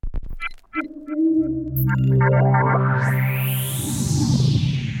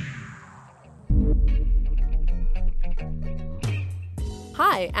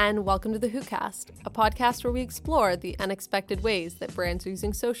Hi, and welcome to the WhoCast, a podcast where we explore the unexpected ways that brands are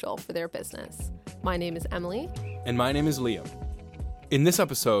using social for their business. My name is Emily. And my name is Liam. In this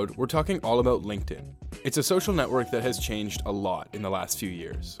episode, we're talking all about LinkedIn. It's a social network that has changed a lot in the last few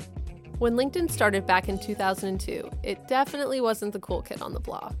years. When LinkedIn started back in 2002, it definitely wasn't the cool kid on the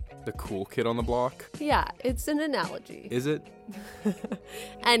block. The cool kid on the block? Yeah, it's an analogy. Is it?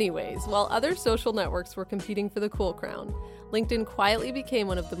 Anyways, while other social networks were competing for the cool crown, LinkedIn quietly became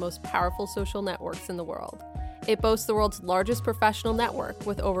one of the most powerful social networks in the world. It boasts the world's largest professional network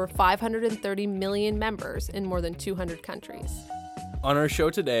with over 530 million members in more than 200 countries. On our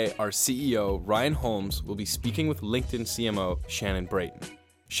show today, our CEO, Ryan Holmes, will be speaking with LinkedIn CMO, Shannon Brayton.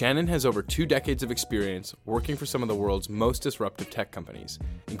 Shannon has over 2 decades of experience working for some of the world's most disruptive tech companies,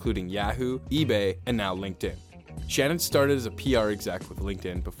 including Yahoo, eBay, and now LinkedIn. Shannon started as a PR exec with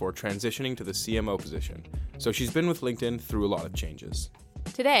LinkedIn before transitioning to the CMO position, so she's been with LinkedIn through a lot of changes.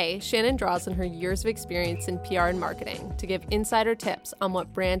 Today, Shannon draws on her years of experience in PR and marketing to give insider tips on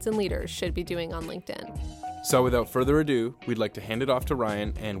what brands and leaders should be doing on LinkedIn. So without further ado, we'd like to hand it off to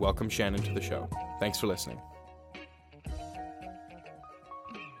Ryan and welcome Shannon to the show. Thanks for listening.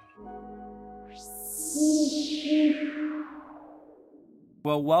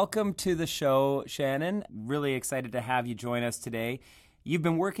 Well, welcome to the show, Shannon. Really excited to have you join us today. You've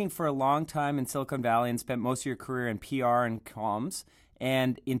been working for a long time in Silicon Valley and spent most of your career in PR and comms.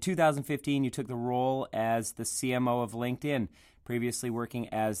 And in 2015, you took the role as the CMO of LinkedIn, previously working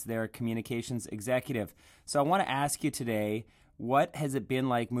as their communications executive. So I want to ask you today, what has it been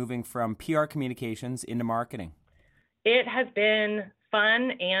like moving from PR communications into marketing? It has been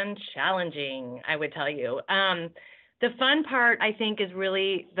fun and challenging, I would tell you. The fun part, I think, is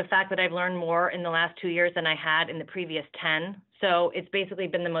really the fact that I've learned more in the last 2 years than I had in the previous 10. So it's basically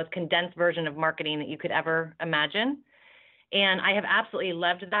been the most condensed version of marketing that you could ever imagine. And I have absolutely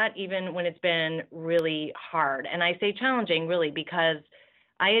loved that, even when it's been really hard. And I say challenging, really, because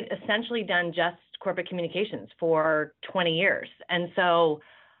I had essentially done just corporate communications for 20 years. And so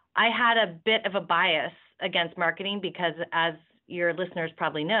I had a bit of a bias against marketing because, as your listeners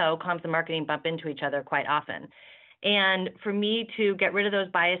probably know, comms and marketing bump into each other quite often. And for me to get rid of those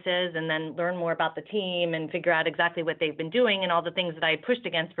biases and then learn more about the team and figure out exactly what they've been doing and all the things that I had pushed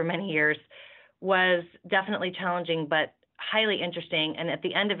against for many years was definitely challenging, but highly interesting. And at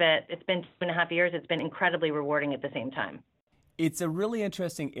the end of it, it's been 2.5 years. It's been incredibly rewarding at the same time. It's a really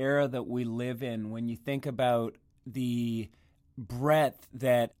interesting era that we live in when you think about the breadth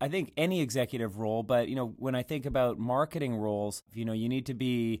that I think any executive role, but when I think about marketing roles, you need to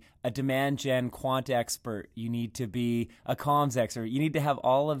be a demand gen quant expert, you need to be a comms expert, you need to have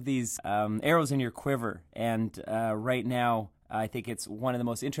all of these arrows in your quiver. And right now, I think it's one of the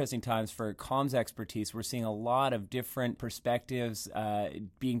most interesting times for comms expertise. We're seeing a lot of different perspectives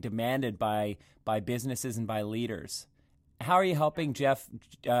being demanded by businesses and by leaders. How are you helping Jeff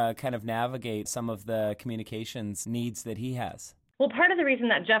kind of navigate some of the communications needs that he has? Well, part of the reason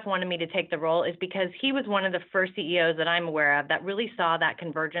that Jeff wanted me to take the role is because he was one of the first CEOs that I'm aware of that really saw that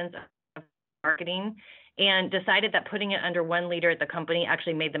convergence of marketing and decided that putting it under one leader at the company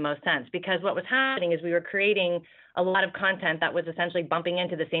actually made the most sense. Because what was happening is we were creating a lot of content that was essentially bumping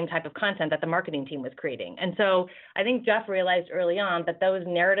into the same type of content that the marketing team was creating. And so I think Jeff realized early on that those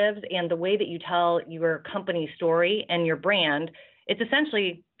narratives and the way that you tell your company story and your brand, it's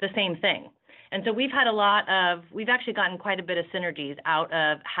essentially the same thing. And so we've actually gotten quite a bit of synergies out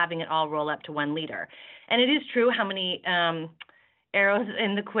of having it all roll up to one leader. And it is true how many arrows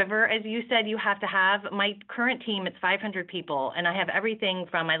in the quiver, as you said, you have to have. My current team, it's 500 people, and I have everything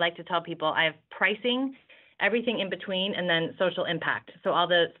from, I like to tell people, I have pricing, everything in between, and then social impact. So all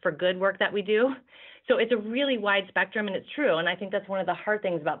the for good work that we do. So it's a really wide spectrum, and it's true. And I think that's one of the hard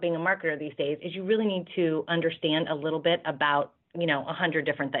things about being a marketer these days is you really need to understand a little bit about 100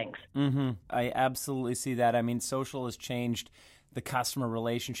 different things. Mm-hmm. I absolutely see that. I mean, social has changed the customer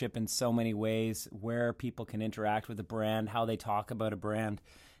relationship in so many ways, where people can interact with a brand, how they talk about a brand.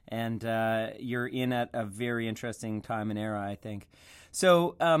 And you're in at a very interesting time and era, I think.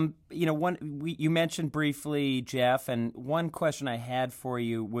 So, you mentioned briefly Jeff, and one question I had for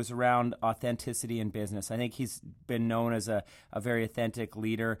you was around authenticity in business. I think he's been known as a very authentic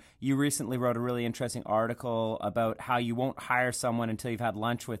leader. You recently wrote a really interesting article about how you won't hire someone until you've had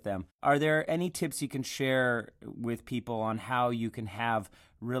lunch with them. Are there any tips you can share with people on how you can have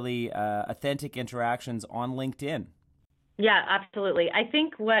really authentic interactions on LinkedIn? Yeah, absolutely. I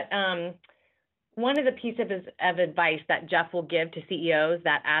think what one of the pieces of advice that Jeff will give to CEOs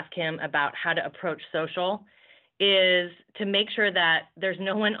that ask him about how to approach social is to make sure that there's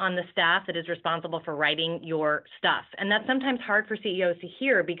no one on the staff that is responsible for writing your stuff. And that's sometimes hard for CEOs to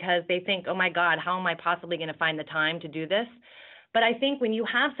hear because they think, oh my God, how am I possibly going to find the time to do this? But I think when you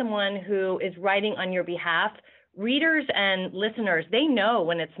have someone who is writing on your behalf, readers and listeners, they know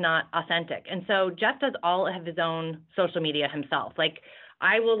when it's not authentic. And so Jeff does all of his own social media himself. Like,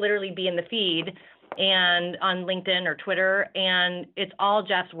 I will literally be in the feed and on LinkedIn or Twitter, and it's all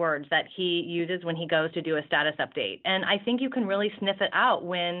Jeff's words that he uses when he goes to do a status update. And I think you can really sniff it out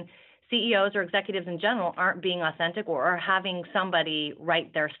when CEOs or executives in general aren't being authentic or are having somebody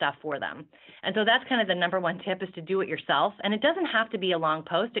write their stuff for them. And so that's kind of the number one tip, is to do it yourself. And it doesn't have to be a long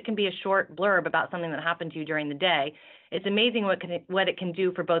post. It can be a short blurb about something that happened to you during the day. It's amazing what it can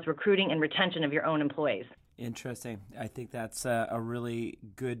do for both recruiting and retention of your own employees. Interesting. I think that's a really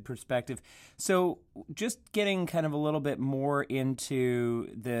good perspective. So just getting kind of a little bit more into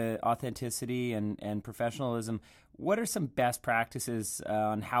the authenticity and professionalism, what are some best practices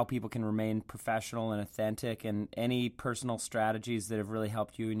on how people can remain professional and authentic, and any personal strategies that have really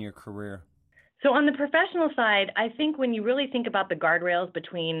helped you in your career? So on the professional side, I think when you really think about the guardrails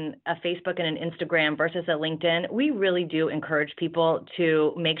between a Facebook and an Instagram versus a LinkedIn, we really do encourage people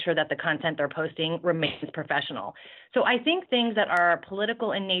to make sure that the content they're posting remains professional. So I think things that are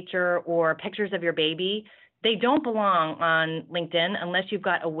political in nature or pictures of your baby, they don't belong on LinkedIn unless you've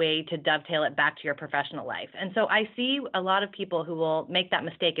got a way to dovetail it back to your professional life. And so I see a lot of people who will make that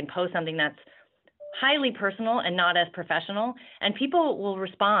mistake and post something that's highly personal and not as professional, and people will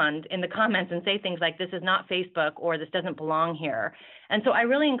respond in the comments and say things like, this is not Facebook, or this doesn't belong here. And so I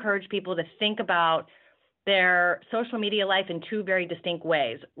really encourage people to think about their social media life in two very distinct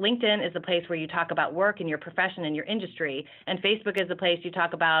ways. LinkedIn is the place where you talk about work and your profession and your industry, and Facebook is the place you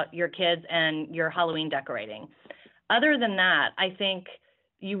talk about your kids and your Halloween decorating. Other than that, I think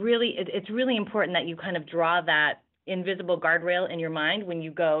it's really important that you kind of draw that invisible guardrail in your mind when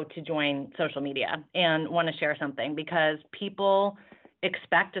you go to join social media and want to share something, because people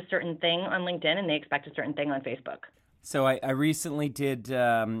expect a certain thing on LinkedIn and they expect a certain thing on Facebook. So I recently did,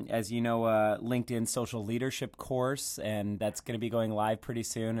 as you know, a LinkedIn social leadership course, and that's going to be going live pretty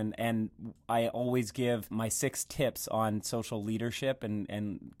soon. And I always give my 6 tips on social leadership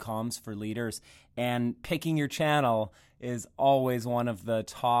and comms for leaders. And picking your channel is always one of the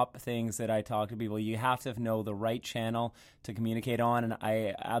top things that I talk to people. You have to know the right channel to communicate on, and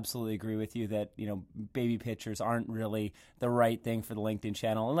I absolutely agree with you that, you know, baby pictures aren't really the right thing for the LinkedIn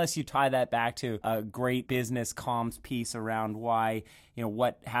channel unless you tie that back to a great business comms piece around why, you know,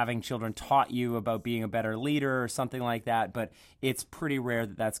 what having children taught you about being a better leader or something like that. But it's pretty rare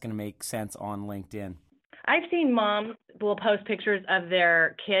that that's going to make sense on LinkedIn. I've seen moms will post pictures of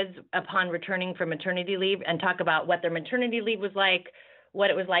their kids upon returning from maternity leave and talk about what their maternity leave was like, what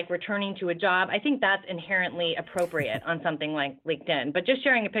it was like returning to a job. I think that's inherently appropriate on something like LinkedIn. But just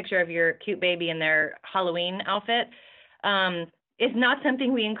sharing a picture of your cute baby in their Halloween outfit is not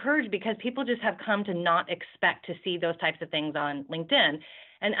something we encourage, because people just have come to not expect to see those types of things on LinkedIn.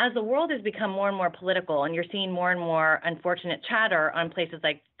 And as the world has become more and more political, and you're seeing more and more unfortunate chatter on places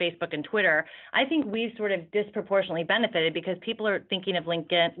like Facebook and Twitter, I think we've sort of disproportionately benefited because people are thinking of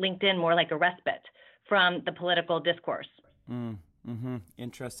LinkedIn more like a respite from the political discourse.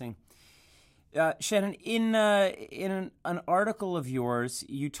 Interesting. Shannon, in an article of yours,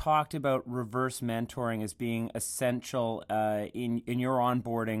 you talked about reverse mentoring as being essential in your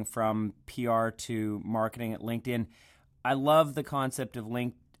onboarding from PR to marketing at LinkedIn. I love the concept of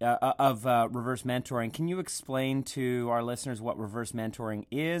reverse mentoring. Can you explain to our listeners what reverse mentoring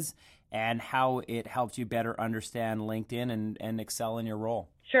is and how it helps you better understand LinkedIn and excel in your role?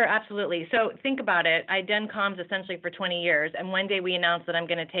 Sure, absolutely. So think about it. I'd done comms essentially for 20 years, and one day we announced that I'm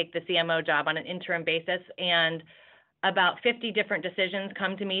going to take the CMO job on an interim basis, and about 50 different decisions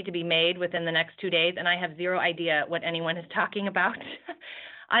come to me to be made within the next 2 days, and I have zero idea what anyone is talking about.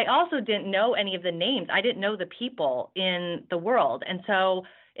 I also didn't know any of the names. I didn't know the people in the world, and so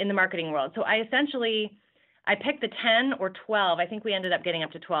in the marketing world. So I picked the 10 or 12, I think we ended up getting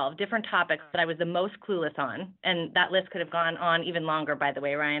up to 12 different topics that I was the most clueless on. And that list could have gone on even longer, by the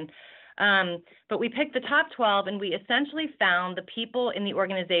way, Ryan. But we picked the top 12, and we essentially found the people in the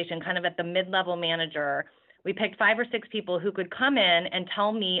organization kind of at the mid-level manager. We picked 5 or 6 people who could come in and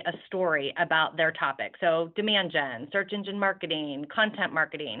tell me a story about their topic. So demand gen, search engine marketing, content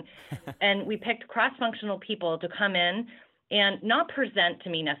marketing. And we picked cross-functional people to come in and not present to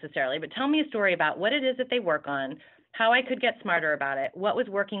me necessarily, but tell me a story about what it is that they work on, how I could get smarter about it, what was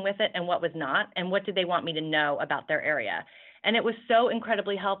working with it and what was not, and what did they want me to know about their area. And it was so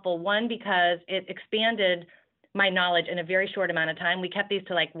incredibly helpful. One, because it expanded my knowledge in a very short amount of time. We kept these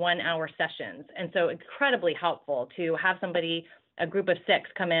to like 1 hour sessions. And so incredibly helpful to have somebody, a group of 6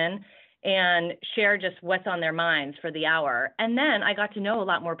 come in and share just what's on their minds for the hour. And then I got to know a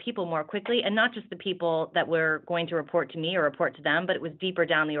lot more people more quickly, and not just the people that were going to report to me or report to them, but it was deeper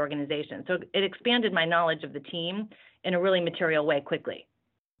down the organization. So it expanded my knowledge of the team in a really material way quickly.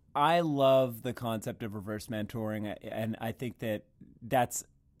 I love the concept of reverse mentoring, and I think that that's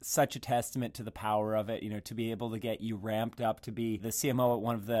such a testament to the power of it, to be able to get you ramped up to be the CMO at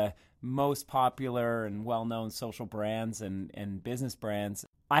one of the most popular and well-known social brands and business brands.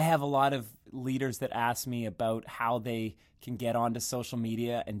 I have a lot of leaders that ask me about how they can get onto social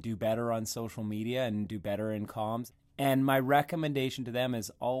media and do better on social media and do better in comms. And my recommendation to them is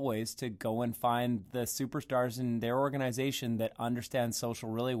always to go and find the superstars in their organization that understand social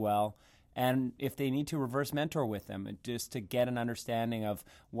really well. And if they need to, reverse mentor with them, just to get an understanding of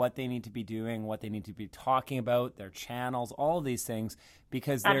what they need to be doing, what they need to be talking about, their channels, all of these things,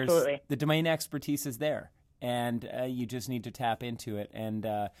 because Absolutely. the domain expertise is there. And you just need to tap into it. And,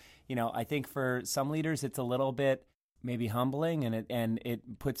 I think for some leaders, it's a little bit maybe humbling, and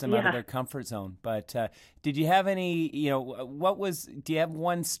it puts them out of their comfort zone. But did you have any, do you have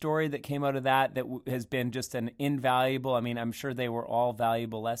one story that came out of that has been just an invaluable, I'm sure they were all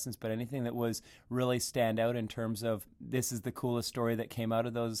valuable lessons, but anything that was really stand out in terms of this is the coolest story that came out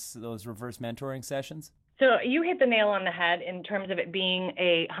of those reverse mentoring sessions? So you hit the nail on the head in terms of it being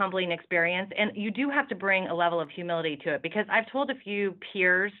a humbling experience. And you do have to bring a level of humility to it, because I've told a few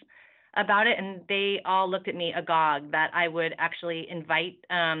peers about it, and they all looked at me agog that I would actually invite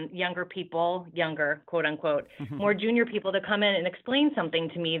younger people, quote unquote, more junior people to come in and explain something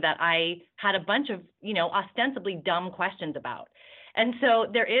to me that I had a bunch of, ostensibly dumb questions about. And so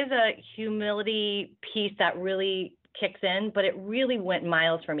there is a humility piece that really kicks in, but it really went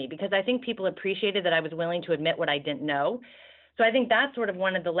miles for me, because I think people appreciated that I was willing to admit what I didn't know. So I think that's sort of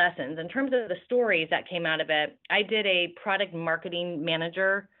one of the lessons. In terms of the stories that came out of it, I did a product marketing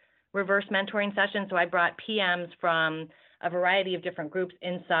manager reverse mentoring session. So I brought PMs from a variety of different groups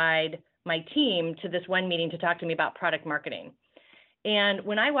inside my team to this one meeting to talk to me about product marketing. And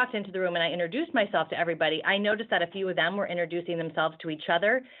when I walked into the room and I introduced myself to everybody, I noticed that a few of them were introducing themselves to each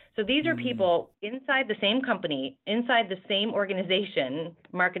other. So these are people inside the same company, inside the same organization,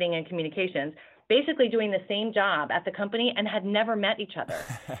 marketing and communications, basically doing the same job at the company and had never met each other.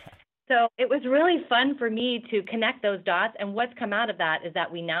 So it was really fun for me to connect those dots. And what's come out of that is that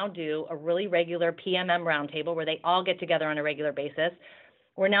we now do a really regular PMM roundtable where they all get together on a regular basis.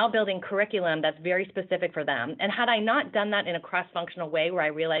 We're now building curriculum that's very specific for them. And had I not done that in a cross-functional way where I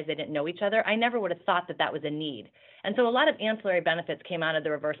realized they didn't know each other, I never would have thought that that was a need. And so a lot of ancillary benefits came out of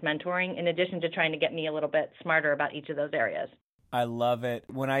the reverse mentoring, in addition to trying to get me a little bit smarter about each of those areas. I love it.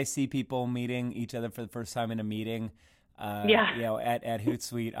 When I see people meeting each other for the first time in a meeting, at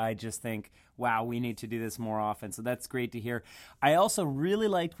Hootsuite, I just think, wow, we need to do this more often. So that's great to hear. I also really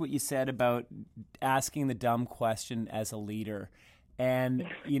liked what you said about asking the dumb question as a leader. And,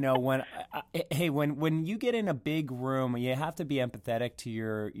 when you get in a big room, you have to be empathetic to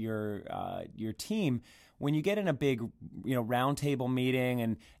your team. When you get in a big, roundtable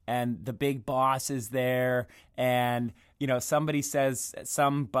meeting and the big boss is there and, somebody says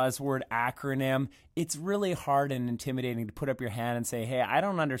some buzzword acronym, it's really hard and intimidating to put up your hand and say, hey, I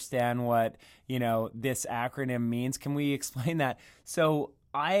don't understand what, this acronym means. Can we explain that? So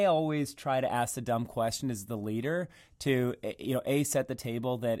I always try to ask the dumb question as the leader to, set the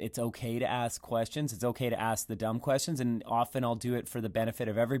table that it's okay to ask questions. It's okay to ask the dumb questions. And often I'll do it for the benefit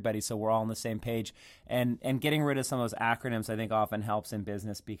of everybody so we're all on the same page. And getting rid of some of those acronyms, I think, often helps in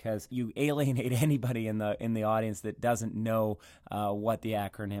business because you alienate anybody in the audience that doesn't know what the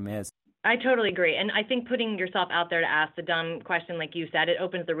acronym is. I totally agree. And I think putting yourself out there to ask the dumb question, like you said, it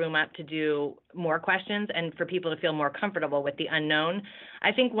opens the room up to do more questions and for people to feel more comfortable with the unknown.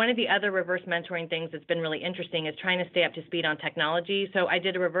 I think one of the other reverse mentoring things that's been really interesting is trying to stay up to speed on technology. So I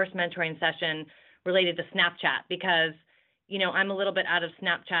did a reverse mentoring session related to Snapchat because, I'm a little bit out of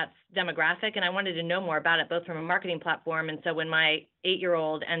Snapchat's demographic and I wanted to know more about it, both from a marketing platform. And so when my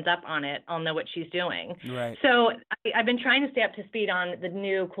 8-year-old ends up on it, I'll know what she's doing. Right. So I've been trying to stay up to speed on the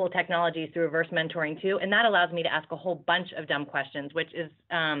new cool technologies through reverse mentoring too. And that allows me to ask a whole bunch of dumb questions, which is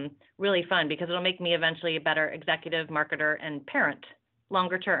really fun because it'll make me eventually a better executive, marketer, and parent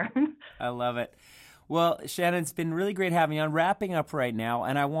longer term. I love it. Well, Shannon, it's been really great having you on. Wrapping up right now,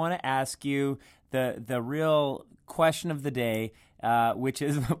 and I want to ask you the real question of the day, which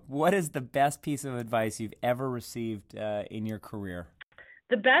is, what is the best piece of advice you've ever received in your career?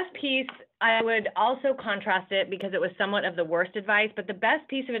 The best piece, I would also contrast it because it was somewhat of the worst advice, but the best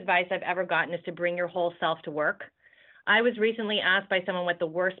piece of advice I've ever gotten is to bring your whole self to work. I was recently asked by someone what the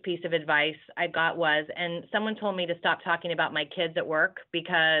worst piece of advice I got was, and someone told me to stop talking about my kids at work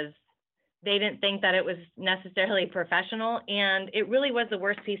because they didn't think that it was necessarily professional. And it really was the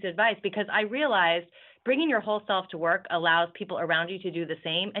worst piece of advice because I realized bringing your whole self to work allows people around you to do the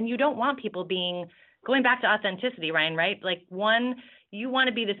same. And you don't want people going back to authenticity, Ryan, right? Like you want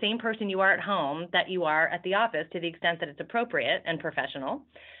to be the same person you are at home that you are at the office to the extent that it's appropriate and professional.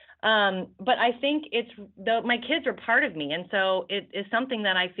 But I think my kids are part of me. And so it is something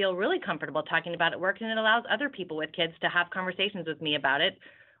that I feel really comfortable talking about at work, and it allows other people with kids to have conversations with me about it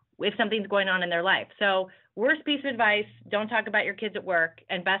if something's going on in their life. So worst piece of advice, don't talk about your kids at work,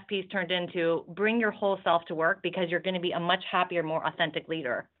 and best piece turned into bring your whole self to work because you're going to be a much happier, more authentic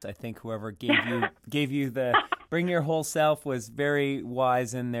leader. I think whoever gave you the bring your whole self was very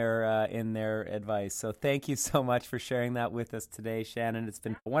wise in their advice. So thank you so much for sharing that with us today, Shannon. It's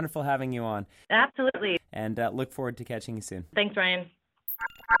been wonderful having you on. Absolutely. And look forward to catching you soon. Thanks, Ryan.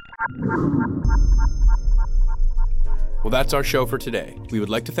 Well, that's our show for today. We would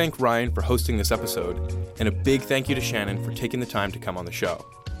like to thank Ryan for hosting this episode, and a big thank you to Shannon for taking the time to come on the show.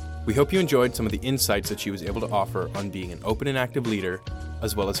 We hope you enjoyed some of the insights that she was able to offer on being an open and active leader,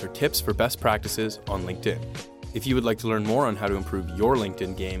 as well as her tips for best practices on LinkedIn. If you would like to learn more on how to improve your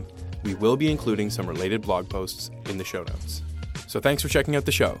LinkedIn game, we will be including some related blog posts in the show notes. So thanks for checking out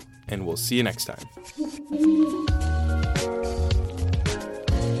the show, and we'll see you next time.